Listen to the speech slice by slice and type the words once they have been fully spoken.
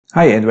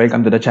Hi and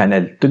welcome to the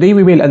channel. Today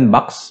we will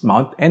unbox,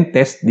 mount, and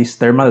test this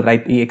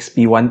Thermalright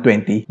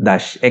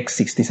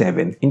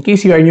AXP120-X67. In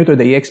case you are new to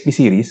the AXP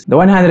series, the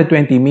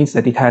 120 means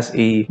that it has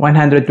a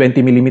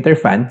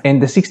 120mm fan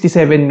and the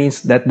 67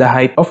 means that the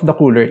height of the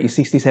cooler is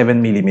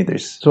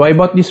 67mm. So I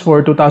bought this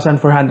for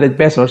 2,400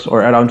 pesos or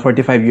around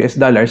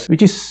 $45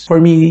 which is for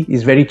me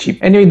is very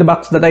cheap. Anyway, the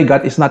box that I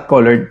got is not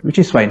colored, which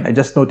is fine. I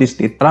just noticed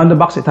it. Around the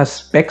box it has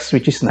specs,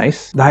 which is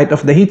nice. The height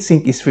of the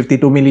heatsink is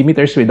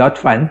 52mm without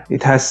fan.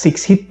 It has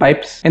 6 heat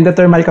pipes, and the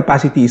thermal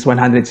capacity is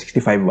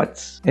 165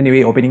 watts.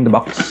 Anyway, opening the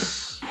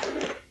box.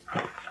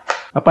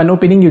 Upon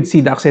opening, you'd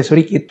see the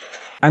accessory kit.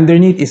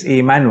 Underneath is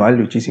a manual,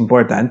 which is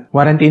important,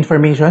 warranty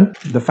information,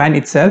 the fan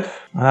itself,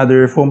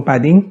 another foam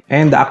padding,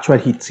 and the actual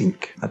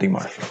heatsink. Nothing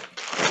more.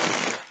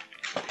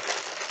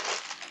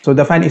 So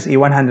the fan is a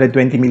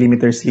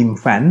 120mm slim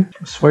fan.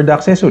 As for the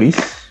accessories,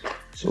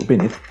 let's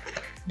open it.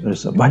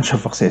 There's a bunch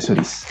of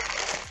accessories.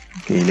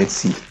 Okay, let's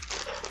see.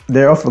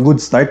 They're off a good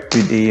start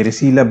with a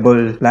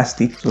resealable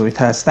plastic. So it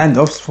has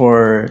standoffs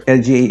for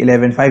LGA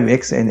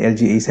 11.5X and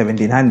LGA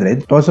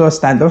 1700. It also has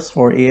standoffs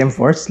for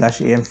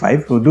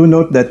AM4/AM5. So do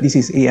note that this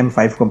is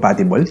AM5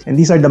 compatible. And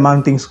these are the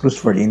mounting screws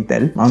for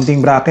Intel.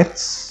 Mounting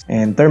brackets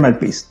and thermal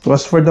paste. So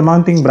as for the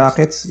mounting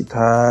brackets, it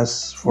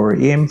has for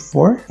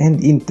AM4 and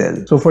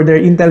Intel. So for their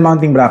Intel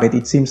mounting bracket,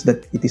 it seems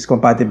that it is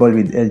compatible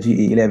with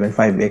LGA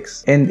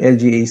 11.5X and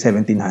LGA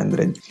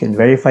 1700. You can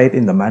verify it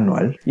in the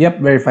manual. Yep,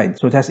 verified.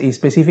 So it has a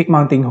specific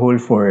mounting hole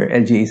for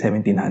LGA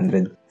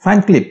 1700.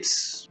 Fan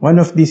clips. One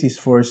of these is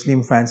for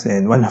slim fans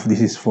and one of this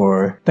is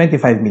for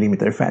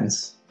 25mm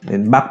fans.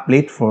 Then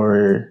backplate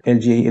for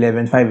LGA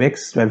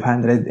 11.5X,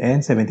 1200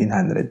 and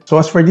 1700. So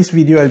as for this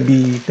video, I'll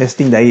be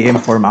testing the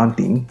AM4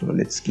 mounting. So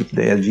let's skip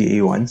the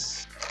LGA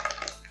ones.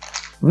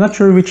 I'm not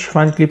sure which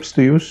fan clips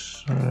to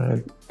use.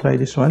 Try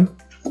this one.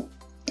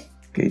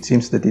 Okay, it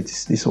seems that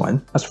it's this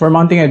one. As for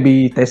mounting, I'll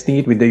be testing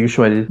it with the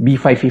usual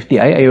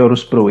B550i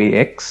Aorus Pro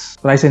AX,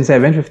 Ryzen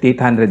 7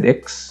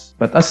 5800X.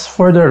 But as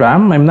for the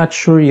RAM, I'm not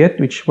sure yet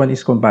which one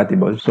is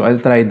compatible. So I'll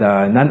try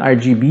the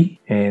non-RGB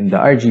and the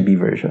RGB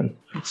version.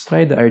 Let's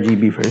try the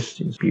RGB first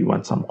since we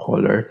want some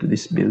color to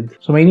this build.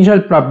 So my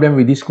initial problem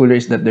with this cooler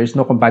is that there's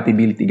no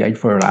compatibility guide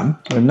for RAM.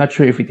 So I'm not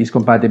sure if it is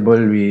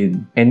compatible with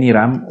any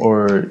RAM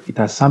or it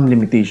has some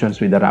limitations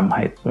with the RAM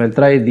height. So I'll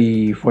try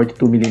the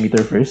 42mm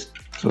first.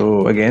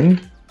 So again,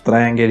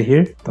 triangle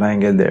here,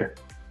 triangle there.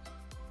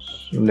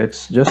 So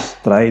let's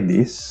just try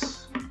this.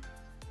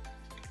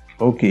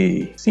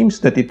 Okay, seems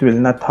that it will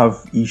not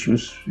have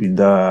issues with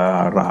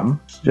the RAM.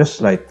 It's just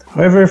right.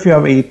 However, if you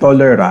have a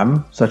taller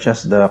RAM, such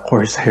as the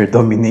Corsair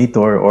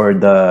Dominator or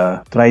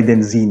the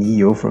Trident Z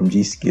Neo from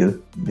G-Skill,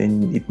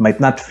 then it might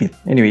not fit.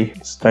 Anyway,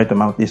 let's try to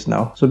mount this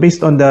now. So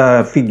based on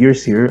the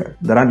figures here,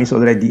 the RAM is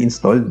already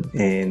installed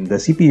and the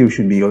CPU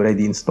should be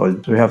already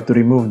installed. So we have to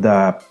remove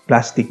the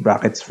plastic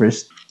brackets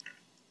first.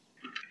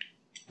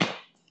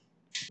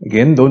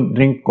 Again, don't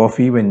drink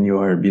coffee when you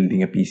are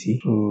building a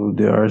PC. So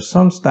there are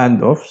some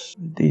standoffs.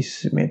 This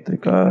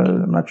symmetrical,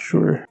 I'm not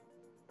sure.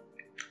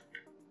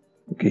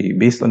 Okay,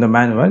 based on the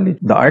manual,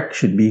 the arc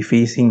should be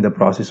facing the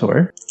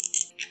processor.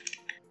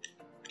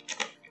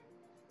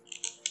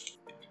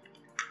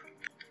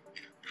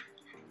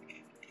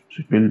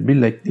 So it will be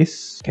like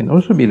this. Can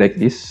also be like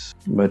this,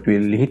 but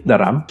will hit the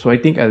RAM. So I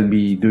think I'll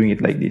be doing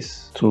it like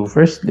this. So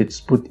first, let's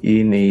put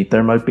in a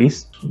thermal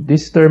paste. So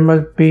this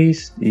thermal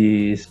paste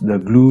is the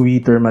gluey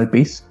thermal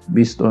paste.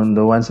 Based on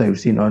the ones I've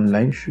seen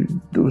online, should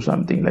do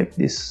something like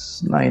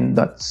this. 9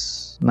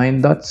 dots.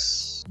 9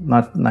 dots,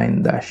 not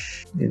 9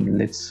 dash. Then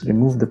let's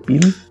remove the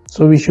pin.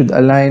 So we should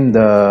align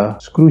the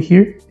screw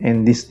here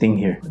and this thing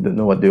here. I don't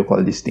know what do you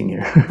call this thing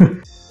here.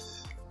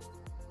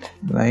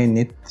 Line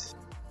it.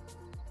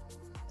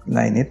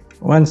 Line it.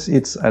 Once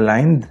it's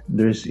aligned,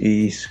 there's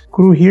a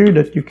screw here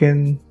that you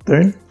can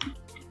turn.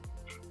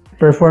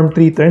 Perform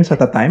 3 turns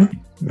at a time.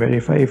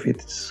 Verify if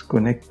it's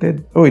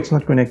connected. Oh, it's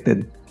not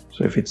connected.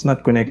 So if it's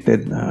not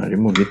connected,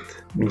 remove it.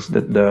 Means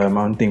that the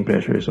mounting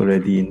pressure is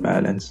already in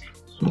balance.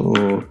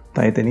 So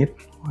tighten it.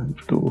 1,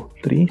 2,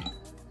 3.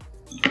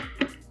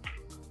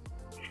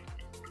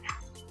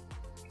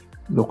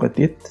 Look at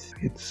it.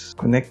 It's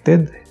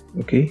connected.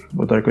 Okay,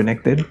 both are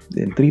connected.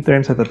 Then 3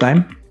 turns at a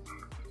time.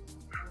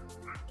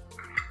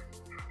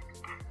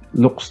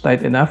 Looks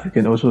tight enough. You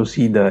can also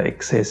see the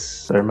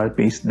excess thermal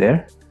paste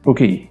there.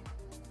 Okay,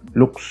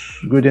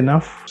 looks good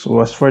enough. So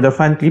as for the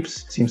fan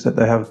clips, it seems that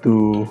I have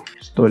to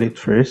install it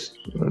first.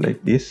 So like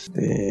this,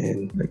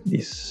 then like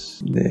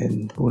this,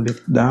 then pull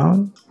it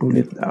down, pull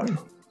it down.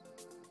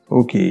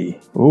 Okay,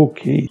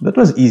 that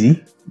was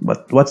easy.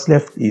 But what's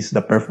left is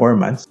the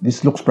performance.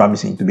 This looks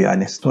promising, to be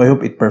honest. So I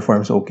hope it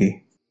performs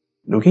okay.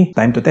 Okay,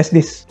 time to test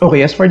this.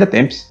 Okay, as for the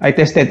temps, I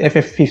tested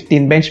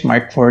FF15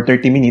 benchmark for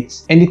 30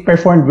 minutes and it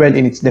performed well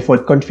in its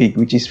default config,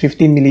 which is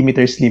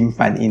 15mm slim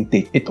fan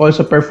intake. It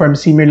also performed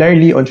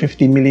similarly on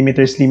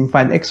 15mm slim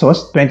fan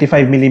exhaust,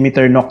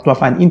 25mm Noctua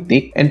fan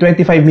intake, and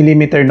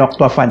 25mm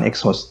Noctua fan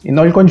exhaust. In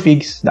all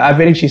configs, the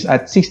average is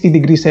at 60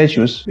 degrees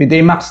Celsius with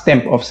a max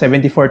temp of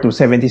 74 to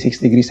 76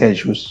 degrees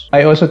Celsius.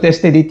 I also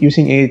tested it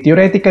using a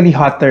theoretically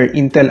hotter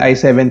Intel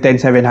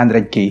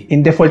i7-10700K.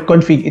 In default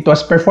config, it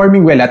was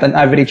performing well at an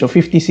average of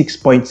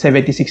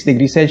 56.76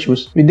 degrees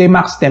Celsius with a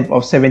max temp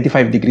of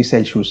 75 degrees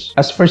Celsius.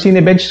 As for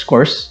Cinebench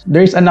scores,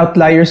 there is an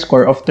outlier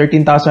score of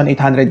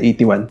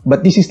 13,881,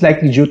 but this is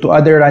likely due to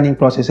other running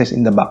processes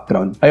in the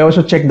background. I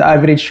also checked the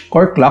average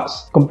core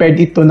clocks, compared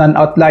it to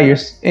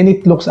non-outliers, and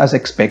it looks as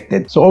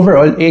expected. So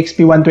overall,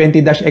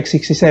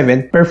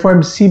 AXP120-X67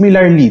 performs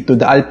similarly to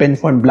the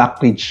Alpenfohn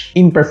Blackridge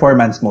in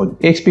performance mode.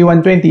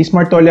 AXP120 is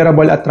more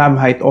tolerable at RAM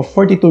height of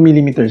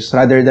 42mm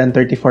rather than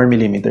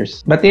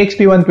 34mm. But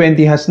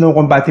AXP120 has no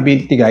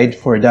compatibility guide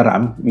for the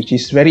RAM, which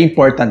is very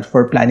important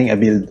for planning a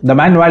build. The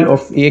manual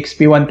of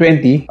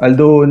AXP120,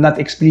 although not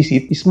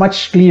explicit, is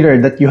much clearer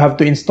that you have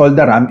to install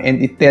the RAM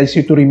and it tells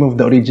you to remove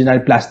the original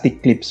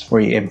plastic clips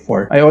for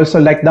AM4. I also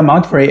like the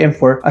mount for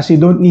AM4 as you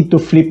don't need to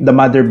flip the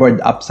motherboard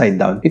upside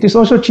down. It is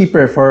also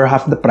cheaper for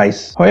half the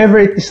price. However,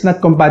 it is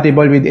not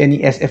compatible with any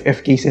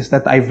SFF cases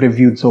that I've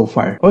reviewed so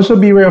far. Also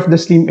beware of the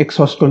slim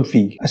exhaust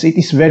config as it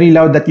is very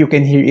loud that you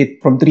can hear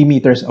it from 3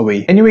 meters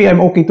away. Anyway,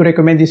 I'm okay to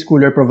recommend this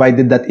cooler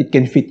provided that it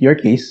can fit your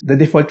case. The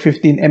default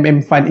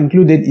 15mm fan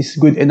included is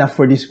good enough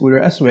for this cooler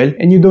as well,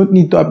 and you don't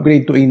need to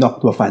upgrade to a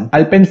Noctua fan.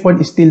 Alpenfohn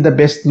is still the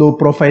best low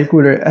profile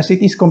cooler as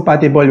it is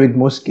compatible with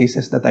most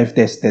cases that I've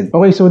tested.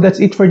 Okay, so that's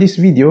it for this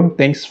video.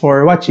 Thanks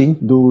for watching.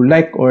 Do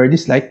like or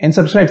dislike and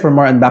subscribe for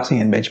more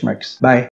unboxing and benchmarks. Bye!